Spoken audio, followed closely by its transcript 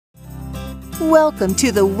Welcome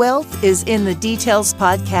to the Wealth is in the Details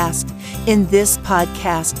podcast. In this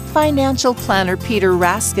podcast, financial planner Peter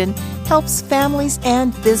Raskin helps families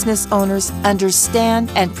and business owners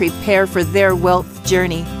understand and prepare for their wealth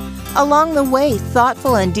journey. Along the way,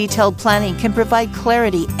 thoughtful and detailed planning can provide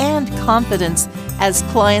clarity and confidence as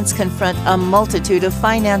clients confront a multitude of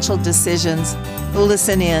financial decisions.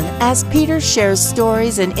 Listen in as Peter shares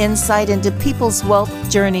stories and insight into people's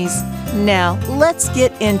wealth journeys. Now, let's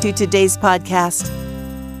get into today's podcast.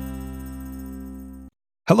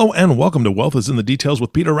 Hello and welcome to Wealth is in the Details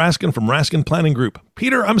with Peter Raskin from Raskin Planning Group.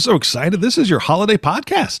 Peter, I'm so excited. This is your holiday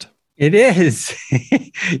podcast. It is.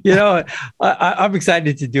 I'm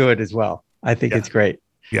excited to do it as well. I think it's great.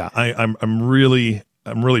 Yeah, I'm really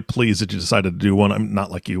pleased that you decided to do one. I'm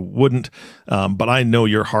not like you wouldn't, but I know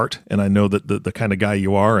your heart, and I know that the kind of guy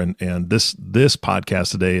you are, and this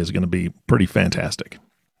podcast today is going to be pretty fantastic.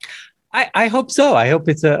 I hope so. I hope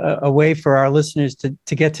it's a way for our listeners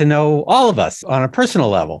to get to know all of us on a personal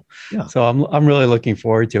level. Yeah. So I'm really looking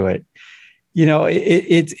forward to it. You know,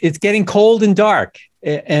 it's getting cold and dark,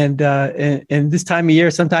 and this time of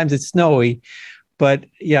year sometimes it's snowy, but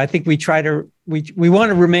yeah, I think we want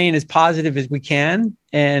to remain as positive as we can,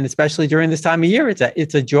 and especially during this time of year,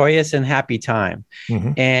 it's a joyous and happy time.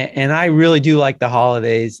 Mm-hmm. And I really do like the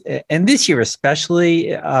holidays, and this year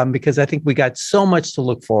especially, because I think we got so much to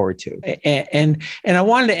look forward to. And I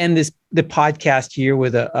wanted to end the podcast here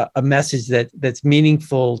with a message that's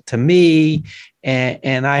meaningful to me,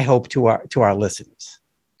 and I hope to our listeners.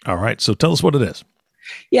 All right, so tell us what it is.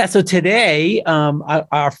 Yeah. So today,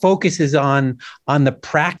 our focus is on the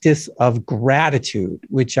practice of gratitude,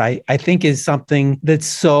 which I think is something that's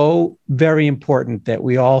so very important that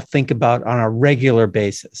we all think about on a regular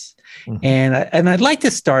basis. Mm-hmm. And I'd like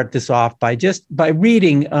to start this off by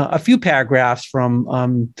reading a few paragraphs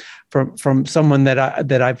from someone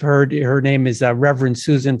that I've heard. Her name is Reverend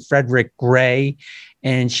Susan Frederick Gray.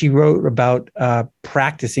 And she wrote about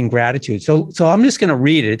practicing gratitude. So I'm just going to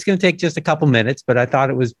read it. It's going to take just a couple minutes, but I thought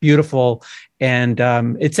it was beautiful. And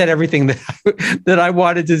it said everything that I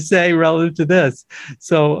wanted to say relative to this.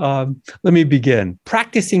 So let me begin.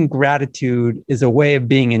 Practicing gratitude is a way of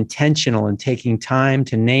being intentional and taking time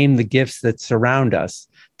to name the gifts that surround us,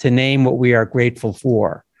 to name what we are grateful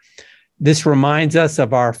for. This reminds us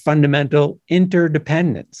of our fundamental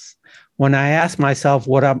interdependence. When I ask myself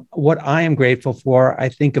what I am grateful for, I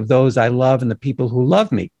think of those I love and the people who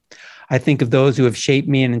love me. I think of those who have shaped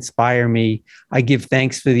me and inspire me. I give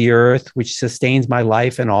thanks for the earth, which sustains my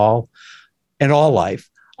life and all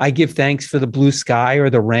life. I give thanks for the blue sky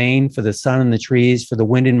or the rain, for the sun and the trees, for the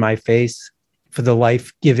wind in my face, for the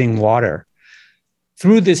life-giving water.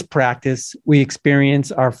 Through this practice, we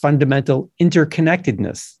experience our fundamental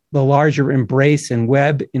interconnectedness, the larger embrace and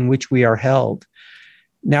web in which we are held.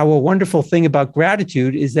 Now, a wonderful thing about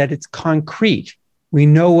gratitude is that it's concrete. We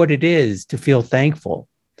know what it is to feel thankful.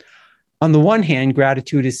 On the one hand,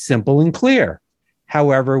 gratitude is simple and clear.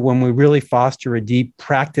 However, when we really foster a deep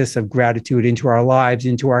practice of gratitude into our lives,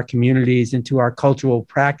 into our communities, into our cultural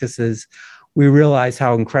practices, we realize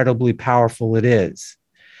how incredibly powerful it is.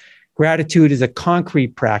 Gratitude is a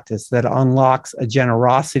concrete practice that unlocks a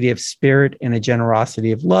generosity of spirit and a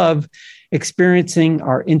generosity of love, experiencing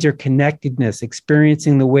our interconnectedness,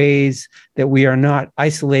 experiencing the ways that we are not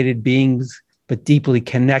isolated beings, but deeply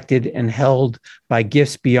connected and held by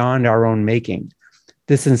gifts beyond our own making.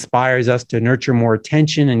 This inspires us to nurture more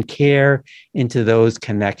attention and care into those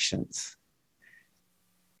connections.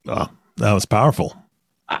 Oh, that was powerful.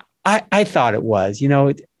 I thought it was. You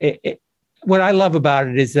know, what I love about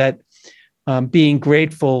it is that being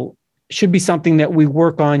grateful should be something that we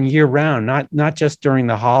work on year round, not just during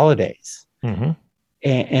the holidays. Mm-hmm.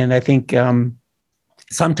 And I think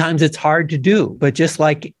sometimes it's hard to do, but just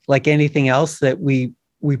like anything else that we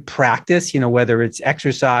practice, you know, whether it's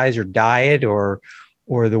exercise or diet or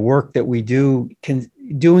the work that we do,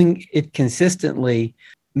 doing it consistently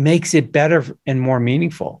makes it better and more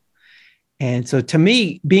meaningful. And so to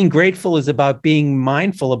me, being grateful is about being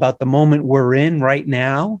mindful about the moment we're in right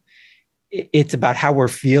now. It's about how we're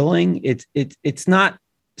feeling. It's not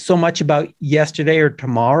so much about yesterday or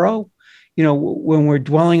tomorrow. You know, when we're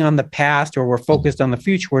dwelling on the past or we're focused on the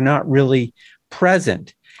future, we're not really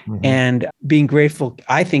present. Mm-hmm. And being grateful,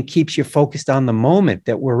 I think, keeps you focused on the moment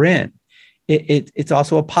that we're in. It's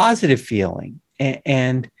also a positive feeling.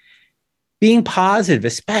 And being positive,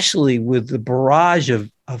 especially with the barrage of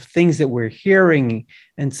things that we're hearing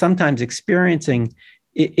and sometimes experiencing,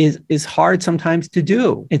 is hard sometimes to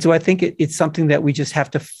do. And so I think it's something that we just have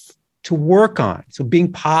to work on. So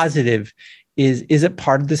being positive is a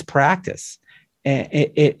part of this practice. And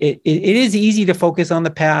it is easy to focus on the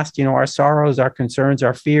past, our sorrows, our concerns,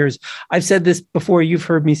 our fears. I've said this before. You've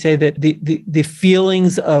heard me say that the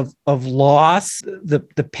feelings of loss,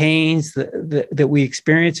 the pains that we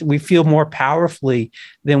experience, we feel more powerfully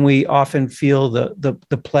than we often feel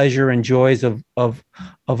the pleasure and joys of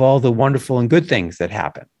all the wonderful and good things that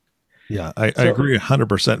happen. Yeah, I agree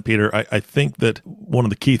 100%, Peter. I think that one of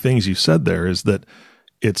the key things you said there is that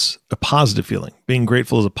it's a positive feeling. Being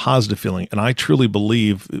grateful is a positive feeling. And I truly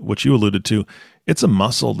believe what you alluded to, it's a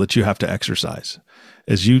muscle that you have to exercise.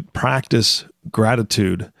 As you practice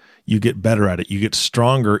gratitude, you get better at it. You get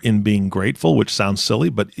stronger in being grateful, which sounds silly,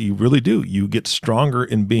 but you really do. You get stronger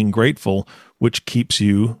in being grateful, which keeps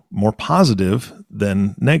you more positive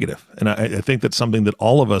than negative. And I think that's something that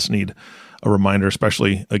all of us need a reminder,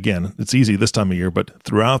 especially, again, it's easy this time of year, but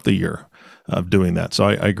throughout the year of doing that. So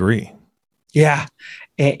I agree. Yeah.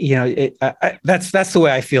 That's the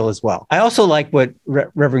way I feel as well. I also like what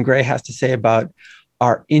Reverend Gray has to say about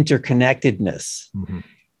our interconnectedness. Mm-hmm.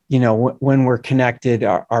 When we're connected,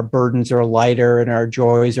 our burdens are lighter and our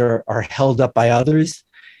joys are held up by others.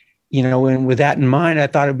 And with that in mind, I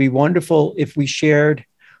thought it'd be wonderful if we shared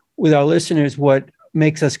with our listeners what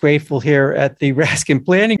makes us grateful here at the Raskin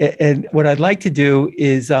Planning. And what I'd like to do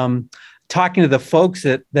is talking to the folks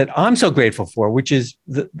that I'm so grateful for, which is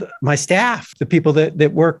my staff, the people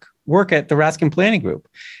that work at the Raskin Planning Group.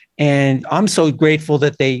 And I'm so grateful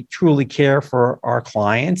that they truly care for our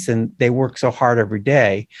clients and they work so hard every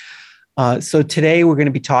day. So today we're going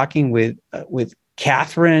to be talking with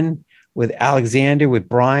Catherine, with Alexander, with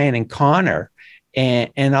Brian and Connor.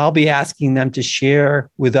 And I'll be asking them to share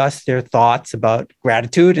with us their thoughts about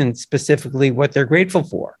gratitude and specifically what they're grateful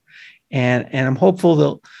for. And I'm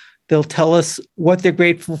hopeful they'll tell us what they're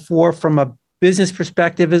grateful for from a business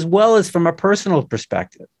perspective as well as from a personal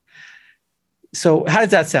perspective. So how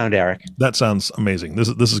does that sound, Eric? That sounds amazing. This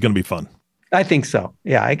is going to be fun. I think so.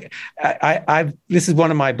 Yeah, I this is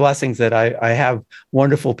one of my blessings that I have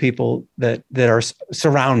wonderful people that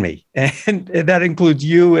surround me, and that includes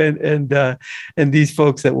you and these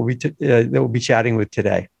folks that we'll be chatting with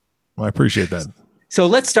today. Well, I appreciate that. So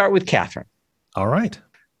let's start with Catherine. All right.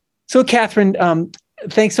 So Catherine,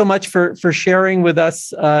 thanks so much for sharing with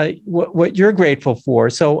us what you're grateful for.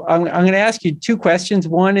 So I'm going to ask you two questions.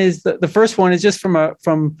 One is the first one is just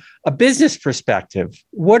from a business perspective.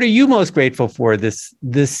 What are you most grateful for this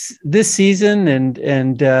season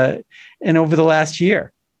and over the last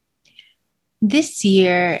year? This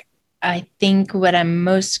year, I think what I'm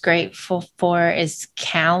most grateful for is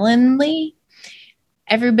Calendly.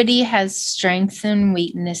 Everybody has strengths and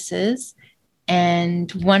weaknesses.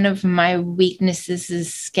 And one of my weaknesses is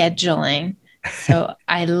scheduling. So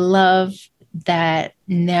I love that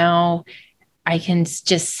now I can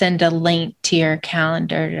just send a link to your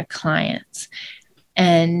calendar to clients.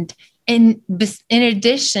 And in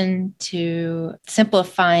addition to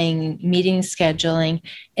simplifying meeting scheduling,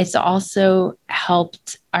 it's also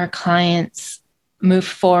helped our clients move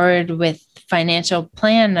forward with financial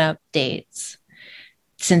plan updates.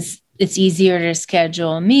 Since it's easier to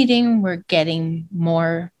schedule a meeting, we're getting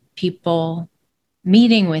more people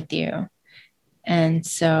meeting with you. And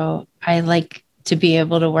so I like to be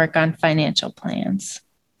able to work on financial plans,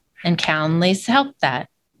 and Calendly's help that.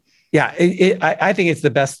 Yeah, I think it's the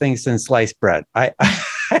best thing since sliced bread. I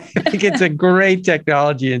think it's a great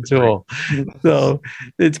technology and tool. So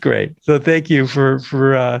it's great. So thank you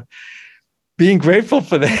for being grateful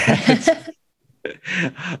for that.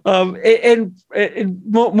 And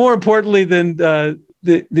more importantly than the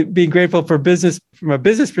being grateful for business from a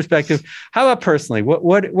business perspective, how about personally?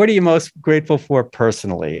 What are you most grateful for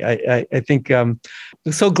personally? I think I'm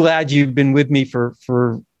so glad you've been with me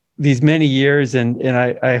for these many years, and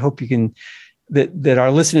I hope you can that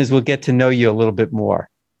our listeners will get to know you a little bit more.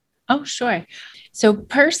 Oh, sure. So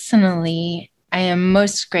personally, I am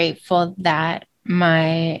most grateful that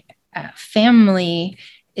my family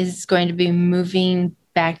is going to be moving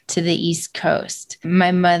back to the East Coast.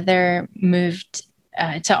 My mother moved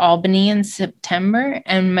to Albany in September,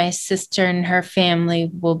 and my sister and her family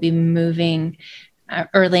will be moving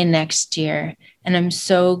early next year. And I'm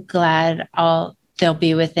so glad they'll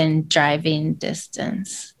be within driving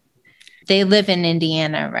distance. They live in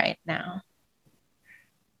Indiana right now.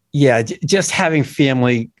 Yeah, just having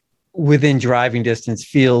family within driving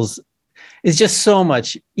distance is just so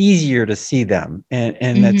much easier to see them. And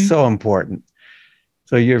mm-hmm. That's so important.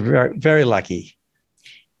 So you're very, very lucky.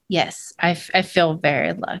 Yes, I feel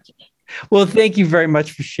very lucky. Well, thank you very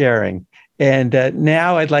much for sharing. And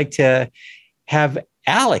now I'd like to have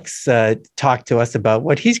Alex talk to us about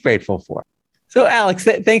what he's grateful for. So, Alex,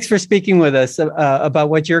 thanks for speaking with us about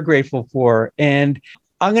what you're grateful for. And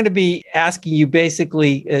I'm going to be asking you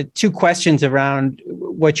basically two questions around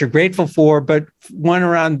what you're grateful for, but one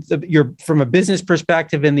around your from a business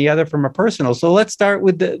perspective and the other from a personal. So let's start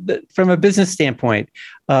with from a business standpoint.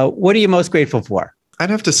 What are you most grateful for? I'd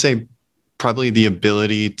have to say probably the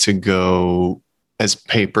ability to go as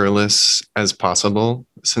paperless as possible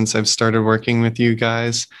since I've started working with you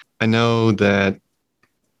guys. I know that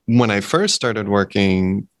when I first started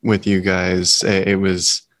working with you guys, it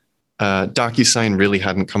was DocuSign really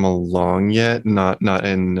hadn't come along yet, not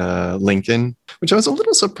in Lincoln, which I was a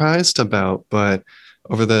little surprised about. But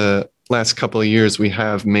over the last couple of years, we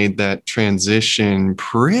have made that transition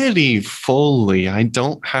pretty fully. I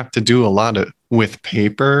don't have to do a lot with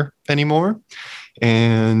paper anymore.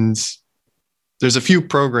 And there's a few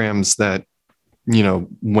programs that,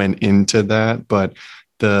 went into that, but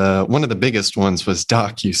one of the biggest ones was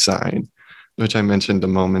DocuSign, which I mentioned a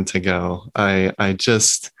moment ago.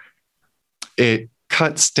 It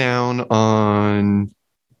cuts down on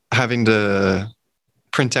having to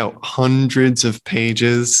print out hundreds of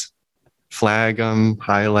pages, flag them,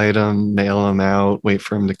 highlight them, mail them out, wait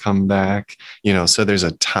for them to come back. So there's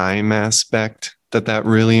a time aspect that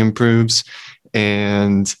really improves.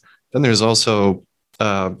 And then there's also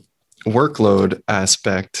a workload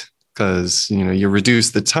aspect, because you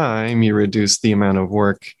reduce the time, you reduce the amount of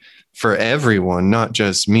work for everyone, not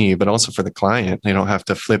just me, but also for the client. They don't have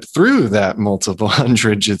to flip through that multiple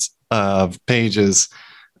hundreds of pages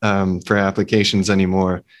for applications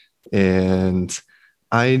anymore. And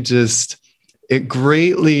it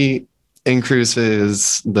greatly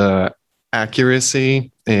increases the accuracy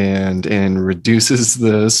and reduces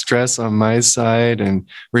the stress on my side and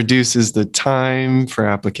reduces the time for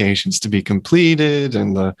applications to be completed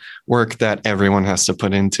and the work that everyone has to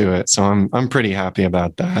put into it. So I'm pretty happy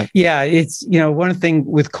about that. Yeah, it's one thing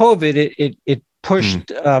with COVID, it pushed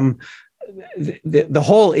the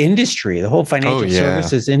whole industry, the whole financial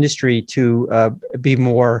services industry to be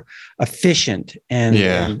more efficient.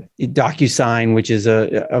 And DocuSign, which is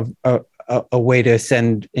a way to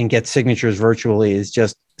send and get signatures virtually, is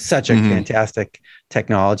just such a fantastic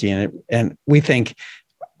technology. And we think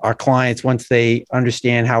our clients, once they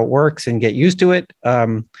understand how it works and get used to it,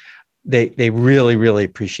 they really, really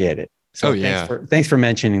appreciate it. So thanks for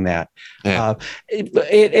mentioning that. Yeah.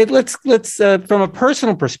 Let's from a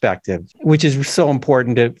personal perspective, which is so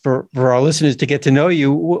important for our listeners to get to know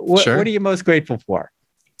you. What are you most grateful for?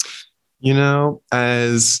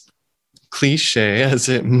 As cliche as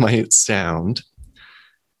it might sound,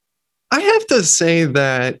 I have to say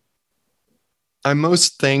that I'm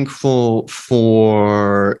most thankful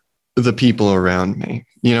for the people around me.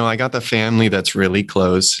 I got the family that's really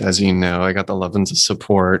close, as you know. I got the love and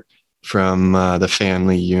support from the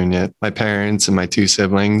family unit. My parents and my two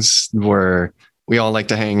siblings we all like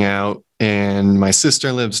to hang out, and my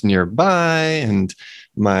sister lives nearby, and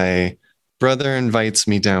my brother invites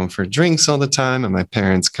me down for drinks all the time, and my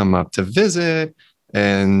parents come up to visit,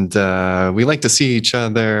 and we like to see each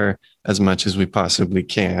other as much as we possibly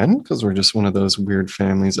can because we're just one of those weird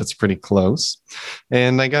families that's pretty close.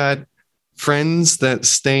 And I got friends that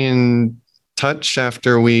stay in touch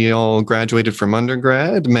after we all graduated from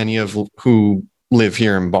undergrad, many of who live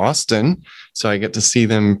here in Boston. So I get to see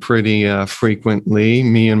them pretty frequently.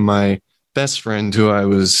 Me and my best friend, who I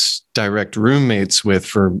was direct roommates with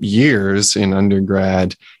for years in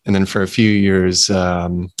undergrad, and then for a few years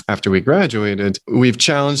after we graduated, we've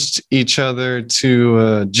challenged each other to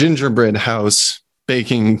a gingerbread house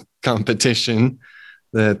baking competition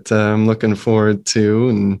that I'm looking forward to.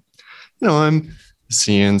 And, I'm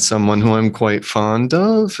seeing someone who I'm quite fond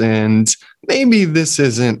of, and maybe this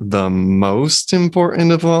isn't the most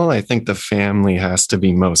important of all. I think the family has to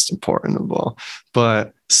be most important of all,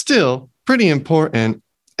 but still pretty important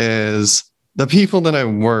is the people that I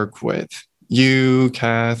work with. You,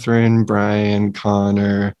 Catherine, Brian,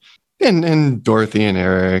 Connor, and Dorothy and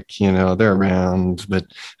Eric, they're around, but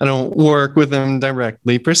I don't work with them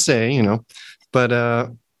directly per se, but,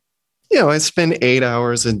 I spend 8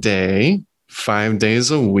 hours a day, 5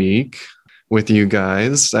 days a week with you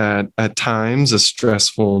guys at times a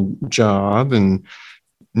stressful job. And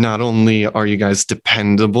not only are you guys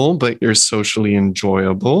dependable, but you're socially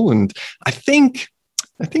enjoyable. And I think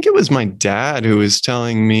it was my dad who was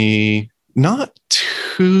telling me not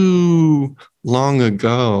too long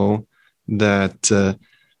ago that,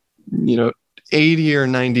 80 or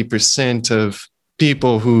 90% of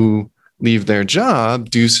people who leave their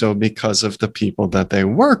job do so because of the people that they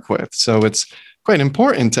work with. So it's quite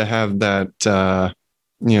important to have that, to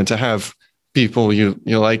have people you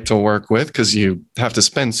like to work with because you have to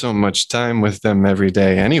spend so much time with them every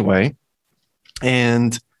day anyway.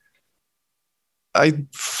 And I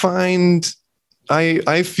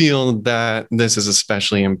feel that this is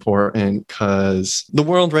especially important because the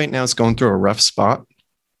world right now is going through a rough spot.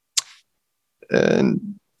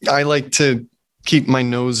 And I like to keep my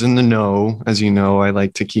nose in the know. As you know, I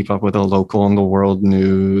like to keep up with the local and the world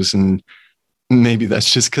news. And maybe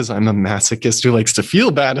that's just because I'm a masochist who likes to feel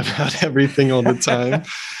bad about everything all the time.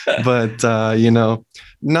 But,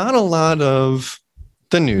 not a lot of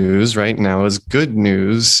the news right now is good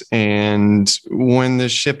news. And when the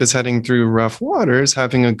ship is heading through rough waters,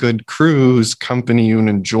 having a good cruise company you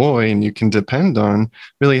enjoy and you can depend on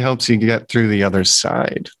really helps you get through the other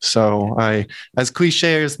side. So as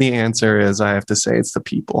cliche as the answer is, I have to say it's the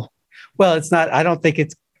people. Well, it's not, I don't think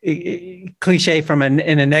it's cliche from a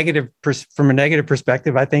negative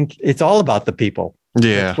perspective. I think it's all about the people.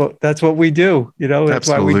 Yeah. That's what we do. That's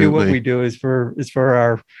Absolutely. why we do what we do is for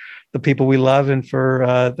the people we love and for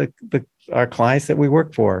our clients that we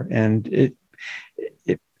work for. And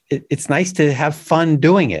it's nice to have fun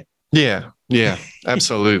doing it. Yeah,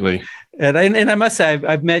 absolutely. and I must say,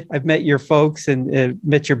 I've met your folks and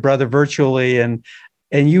met your brother virtually, and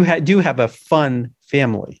you do have a fun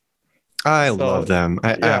family. I love them.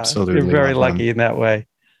 I absolutely. You're very lucky in that way.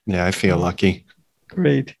 Yeah, I feel lucky.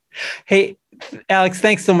 Great. Hey, Alex,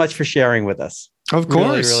 thanks so much for sharing with us. Of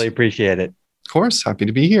course. Really appreciate it. Of course. Happy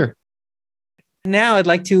to be here. Now I'd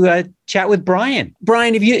like to chat with Brian.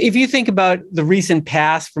 Brian, if you think about the recent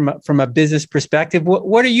past from a business perspective,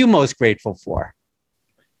 what are you most grateful for?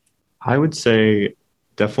 I would say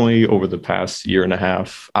definitely over the past year and a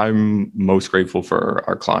half, I'm most grateful for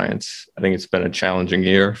our clients. I think it's been a challenging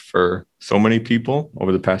year for so many people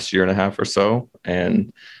over the past year and a half or so.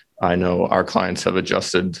 And I know our clients have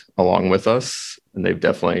adjusted along with us, and they've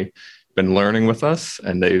definitely been learning with us,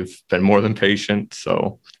 and they've been more than patient.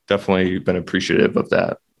 So definitely been appreciative of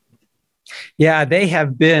that. Yeah, they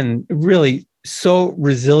have been really so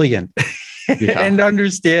resilient and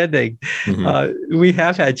understanding. Mm-hmm. We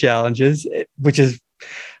have had challenges, which is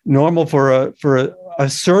normal for a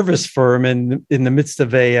service firm in the midst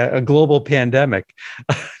of a global pandemic.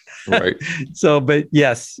 Right. So, but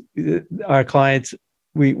yes, our clients,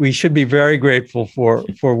 we should be very grateful for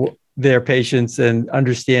their patience and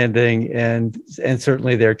understanding, and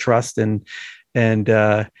certainly their trust and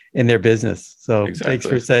in their business. So exactly. Thanks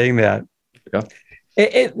for saying that. Yeah.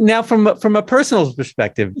 Now, from a personal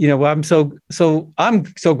perspective, I'm so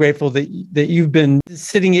grateful that you've been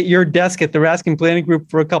sitting at your desk at the Raskin Planning Group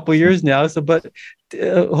for a couple of years now. So, but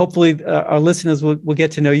hopefully our listeners will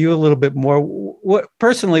get to know you a little bit more. What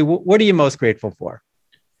are you most grateful for?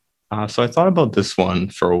 So I thought about this one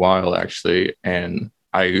for a while, actually, and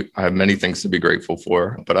I have many things to be grateful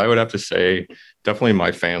for, but I would have to say definitely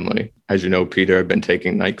my family. As you know, Peter, I've been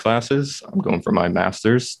taking night classes. I'm going for my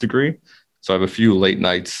master's degree. So I have a few late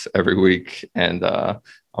nights every week, and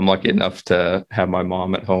I'm lucky enough to have my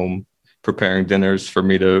mom at home preparing dinners for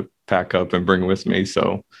me to pack up and bring with me.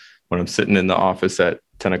 So when I'm sitting in the office at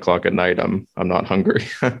 10 o'clock at night, I'm not hungry.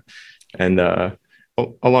 And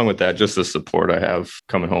along with that, just the support I have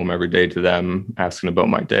coming home every day to them, asking about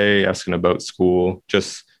my day, asking about school,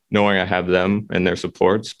 just knowing I have them and their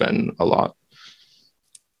support's been a lot.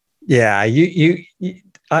 Yeah,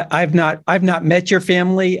 I've not met your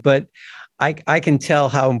family, but I can tell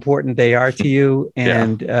how important they are to you,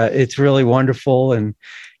 and it's really wonderful. And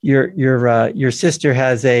your sister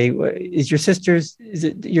has your sister's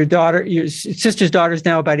daughter's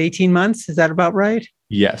now about 18 months. Is that about right?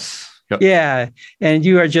 Yes. Yep. Yeah. And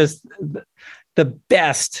you are just the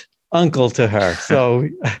best uncle to her. So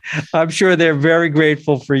I'm sure they're very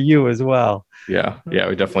grateful for you as well. Yeah. Yeah.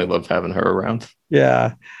 We definitely love having her around.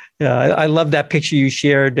 Yeah. Yeah. I love that picture you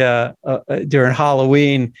shared during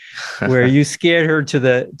Halloween where you scared her She'll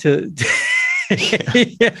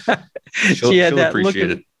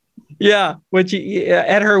appreciate it. Yeah.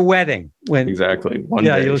 At her wedding. Exactly. One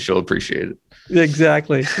day she'll appreciate it.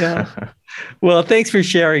 Exactly. Yeah. Well, thanks for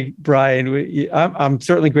sharing, Brian. I'm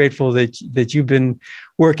certainly grateful that you've been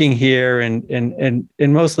working here, and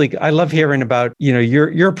mostly I love hearing about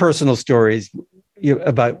your personal stories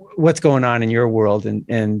about what's going on in your world,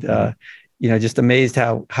 and just amazed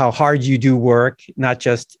how hard you do work, not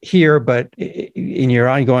just here but in your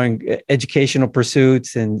ongoing educational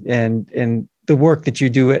pursuits and the work that you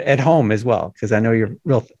do at home as well, because I know you're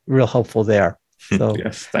real helpful there. So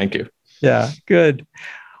yes, thank you. Yeah, good.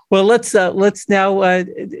 Well, let's now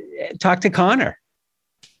talk to Connor.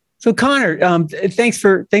 So Connor, thanks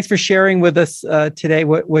for sharing with us today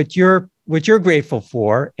what your what you're grateful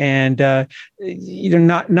for. And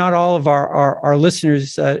not all of our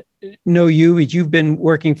listeners know you. You've been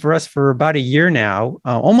working for us for about a year now,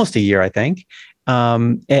 almost a year, I think,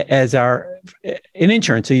 as an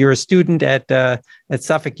intern. So you're a student at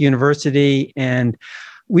Suffolk University, and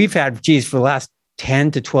we've had, for the last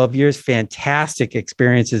 10 to 12 years, fantastic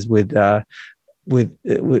experiences with the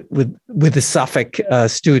Suffolk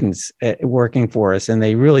students working for us, and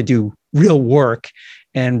they really do real work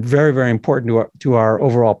and very, very important to our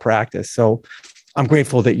overall practice. So I'm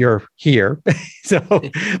grateful that you're here.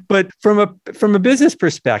 But from a business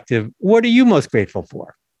perspective, what are you most grateful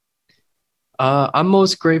for? I'm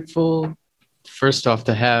most grateful, first off,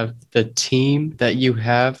 to have the team that you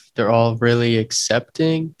have. They're all really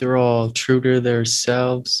accepting. They're all true to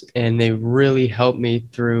themselves, and they really help me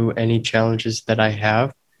through any challenges that I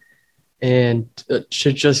have. And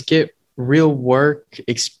to just get real work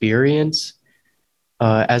experience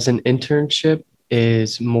as an internship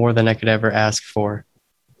is more than I could ever ask for.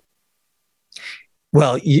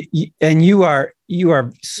 Well, you are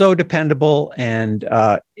so dependable and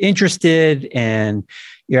interested, and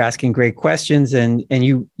you're asking great questions, and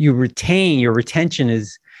your retention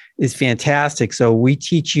is fantastic. So we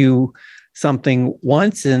teach you something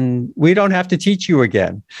once, and we don't have to teach you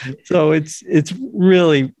again. So it's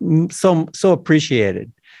really so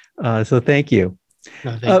appreciated. So thank you.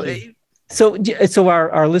 No, thank you. So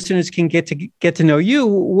our listeners can get to know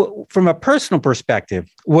you from a personal perspective.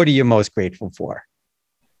 What are you most grateful for?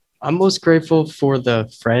 I'm most grateful for the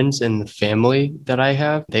friends and the family that I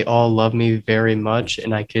have. They all love me very much,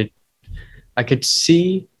 and I could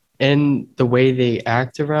see in the way they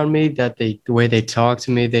act around me that the way they talk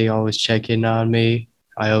to me, they always check in on me.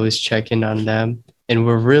 I always check in on them, and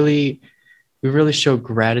we really show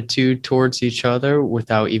gratitude towards each other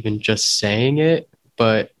without even just saying it,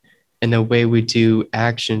 but in the way we do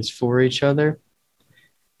actions for each other.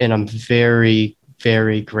 And I'm very,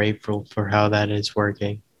 very grateful for how that is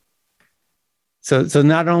working. So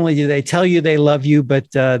not only do they tell you they love you,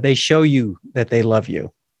 but they show you that they love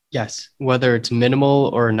you. Yes, whether it's minimal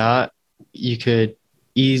or not, you could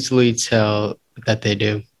easily tell that they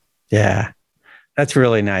do. Yeah, that's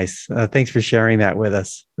really nice. Thanks for sharing that with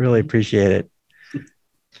us. Really appreciate it.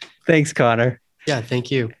 Thanks, Connor. Yeah, thank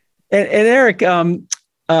you. And Eric,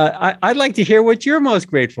 I'd like to hear what you're most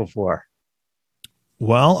grateful for.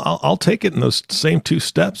 Well, I'll take it in those same two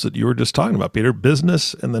steps that you were just talking about, Peter,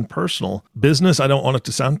 business and then personal. Business, I don't want it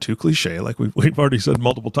to sound too cliche, like we've already said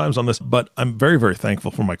multiple times on this, but I'm very, very thankful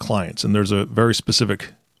for my clients. And there's a very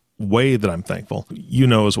specific way that I'm thankful. You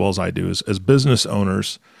know as well as I do, as business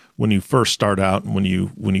owners, when you first start out and when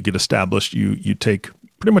you get established, you take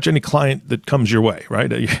pretty much any client that comes your way,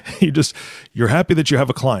 right? You're happy that you have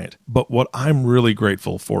a client. But what I'm really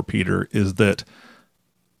grateful for, Peter, is that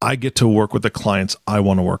I get to work with the clients I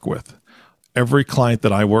want to work with. Every client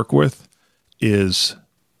that I work with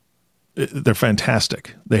they're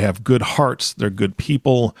fantastic. They have good hearts. They're good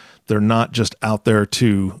people. They're not just out there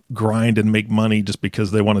to grind and make money just because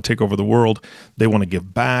they want to take over the world. They want to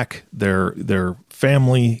give back. Their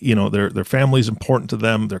family, their family is important to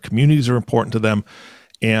them. Their communities are important to them.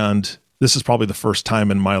 And this is probably the first time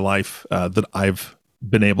in my life that I've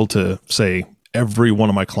been able to say every one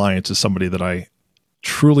of my clients is somebody that I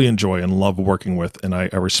truly enjoy and love working with, and I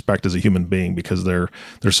respect as a human being because they're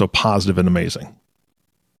so positive and amazing.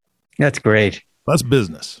 That's great. That's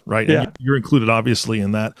business, right? Yeah. And you're included obviously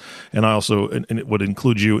in that, and I also and it would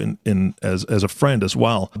include you in as a friend as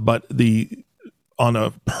well. But on a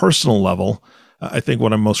personal level, I think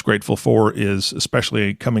what I'm most grateful for is,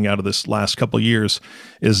 especially coming out of this last couple of years,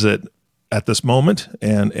 is that at this moment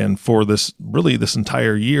and for this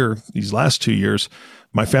entire year, these last 2 years,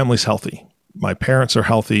 my family's healthy. My parents are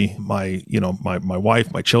healthy. My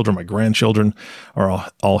wife, my children, my grandchildren are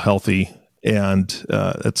all healthy. And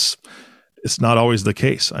it's not always the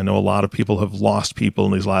case. I know a lot of people have lost people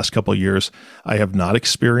in these last couple of years. I have not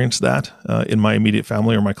experienced that in my immediate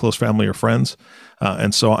family or my close family or friends.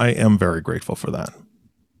 And so I am very grateful for that.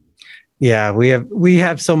 Yeah, we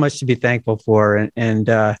have so much to be thankful for, and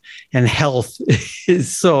health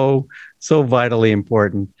is so vitally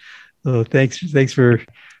important. So thanks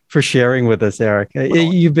for sharing with us, Eric.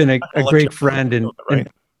 You've been a great friend. And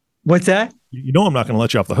what's that? You know I'm not going to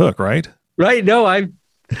let you off the hook, right? Right. No,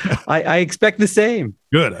 I expect the same.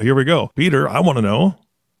 Good. Here we go. Peter, I want to know,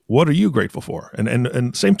 what are you grateful for?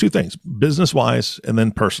 And same two things, business-wise and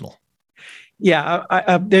then personal.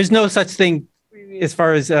 Yeah, there's no such thing as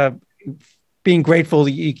far as being grateful.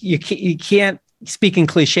 You can't speak in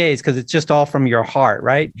cliches because it's just all from your heart,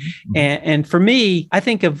 right? Mm-hmm. And for me, I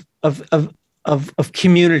think of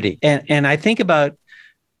community, and I think about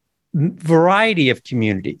variety of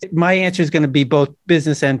communities. My answer is going to be both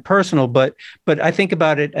business and personal, but I think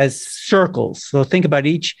about it as circles. So think about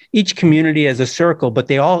each community as a circle, but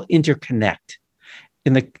they all interconnect.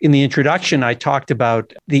 In the introduction, I talked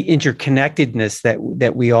about the interconnectedness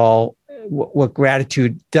that we all. What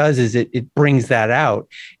gratitude does is it brings that out,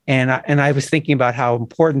 and I was thinking about how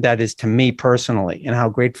important that is to me personally, and how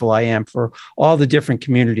grateful I am for all the different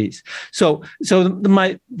communities. So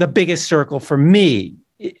the biggest circle for me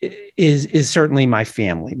is certainly my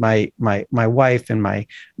family, my wife and my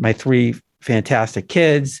 3 fantastic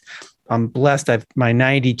kids. I'm blessed. My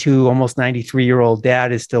 92, almost 93-year-old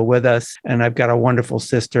dad is still with us, and I've got a wonderful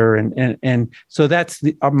sister, and so that's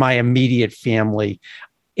my immediate family.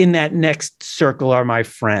 In that next circle are my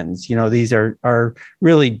friends. These are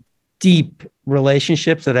really deep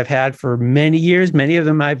relationships that I've had for many years. Many of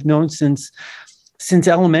them I've known since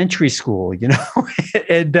elementary school,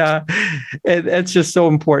 and that's just so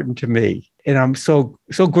important to me. And I'm so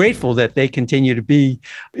grateful that they continue to be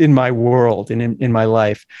in my world and in my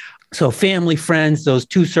life. So family, friends, those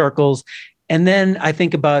 2 circles. And then I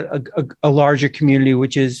think about a larger community,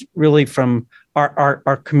 which is really from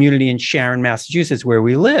our community in Sharon, Massachusetts, where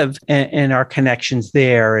we live, and our connections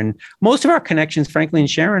there. And most of our connections, frankly, in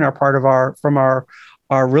Sharon are part of our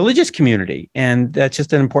religious community. And that's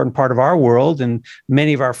just an important part of our world and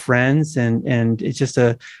many of our friends. And it's just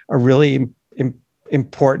a really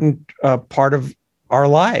important part of our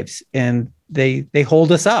lives. And they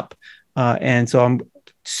hold us up. And so I'm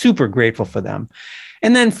super grateful for them.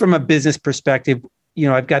 And then from a business perspective,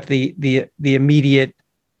 I've got the immediate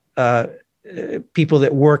people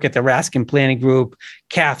that work at the Raskin Planning Group,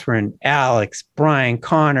 Catherine, Alex, Brian,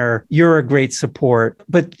 Connor. You're a great support.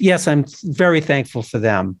 But yes, I'm very thankful for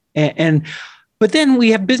them. But then we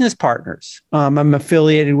have business partners. I'm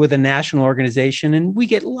affiliated with a national organization, and we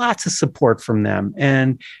get lots of support from them.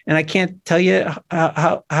 And I can't tell you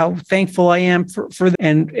how thankful I am for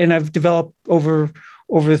them. And I've developed over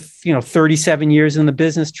 37 years in the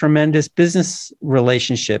business, tremendous business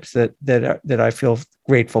relationships that I feel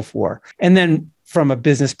grateful for. And then from a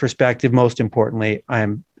business perspective, most importantly,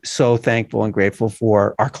 I'm so thankful and grateful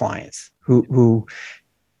for our clients who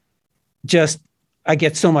just, I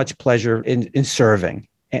get so much pleasure in serving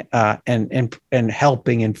and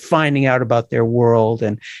helping and finding out about their world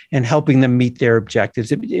and helping them meet their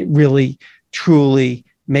objectives. It really, truly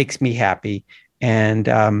makes me happy. And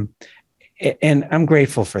I'm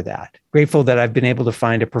grateful for that. Grateful that I've been able to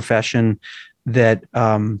find a profession that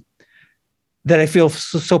I feel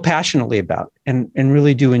so passionately about and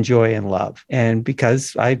really do enjoy and love. And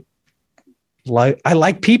because I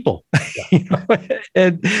like people,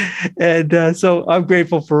 and so I'm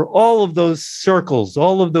grateful for all of those circles,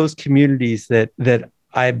 all of those communities that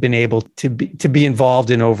I've been able to be involved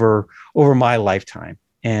in over my lifetime.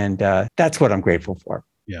 And that's what I'm grateful for.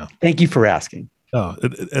 Yeah. Thank you for asking. Oh,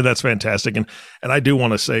 that's fantastic. And I do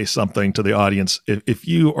want to say something to the audience. If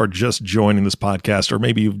you are just joining this podcast, or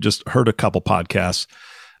maybe you've just heard a couple podcasts,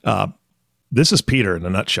 this is Peter in a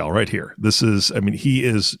nutshell right here. He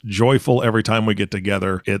is joyful every time we get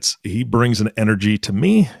together. He brings an energy to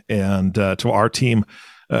me and to our team,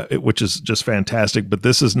 which is just fantastic. But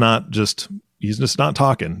this is not just, he's just not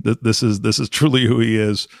talking. This is truly who he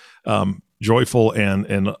is, joyful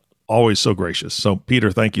and always so gracious. So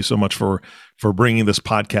Peter, thank you so much for bringing this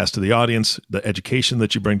podcast to the audience, the education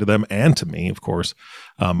that you bring to them and to me, of course.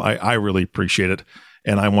 I really appreciate it.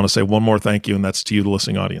 And I want to say one more thank you, and that's to you, the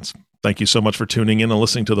listening audience. Thank you so much for tuning in and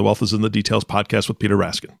listening to the Wealth is in the Details podcast with Peter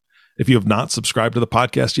Raskin. If you have not subscribed to the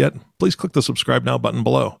podcast yet, please click the subscribe now button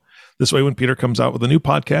below. This way, when Peter comes out with a new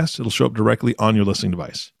podcast, it'll show up directly on your listening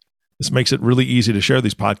device. This makes it really easy to share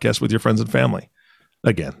these podcasts with your friends and family.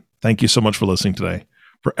 Again, thank you so much for listening today.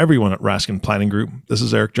 For everyone at Raskin Planning Group, this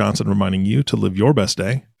is Eric Johnson reminding you to live your best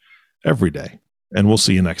day every day. And we'll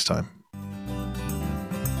see you next time.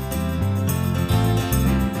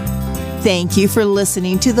 Thank you for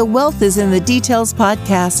listening to the Wealth is in the Details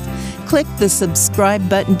podcast. Click the subscribe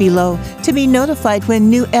button below to be notified when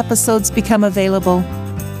new episodes become available.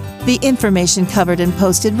 The information covered and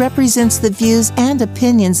posted represents the views and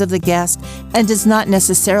opinions of the guest and does not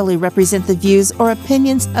necessarily represent the views or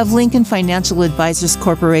opinions of Lincoln Financial Advisors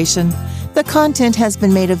Corporation. The content has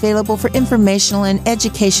been made available for informational and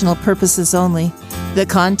educational purposes only. The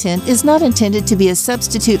content is not intended to be a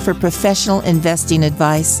substitute for professional investing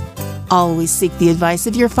advice. Always seek the advice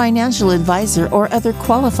of your financial advisor or other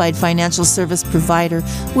qualified financial service provider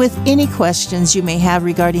with any questions you may have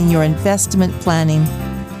regarding your investment planning.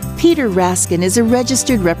 Peter Raskin is a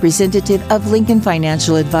registered representative of Lincoln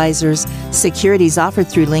Financial Advisors, Securities offered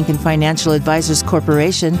through Lincoln Financial Advisors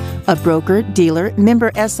Corporation, a broker, dealer, member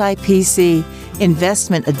SIPC.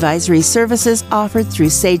 Investment advisory services offered through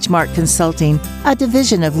SageMark Consulting, a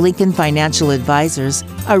division of Lincoln Financial Advisors,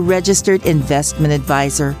 a registered investment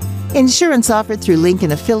advisor. Insurance offered through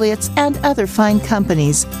Lincoln affiliates and other fine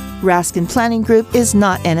companies. Raskin Planning Group is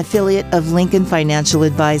not an affiliate of Lincoln Financial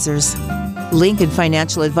Advisors. Lincoln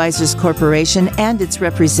Financial Advisors Corporation and its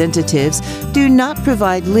representatives do not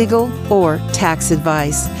provide legal or tax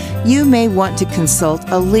advice. You may want to consult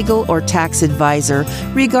a legal or tax advisor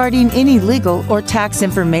regarding any legal or tax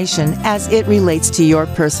information as it relates to your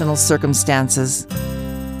personal circumstances.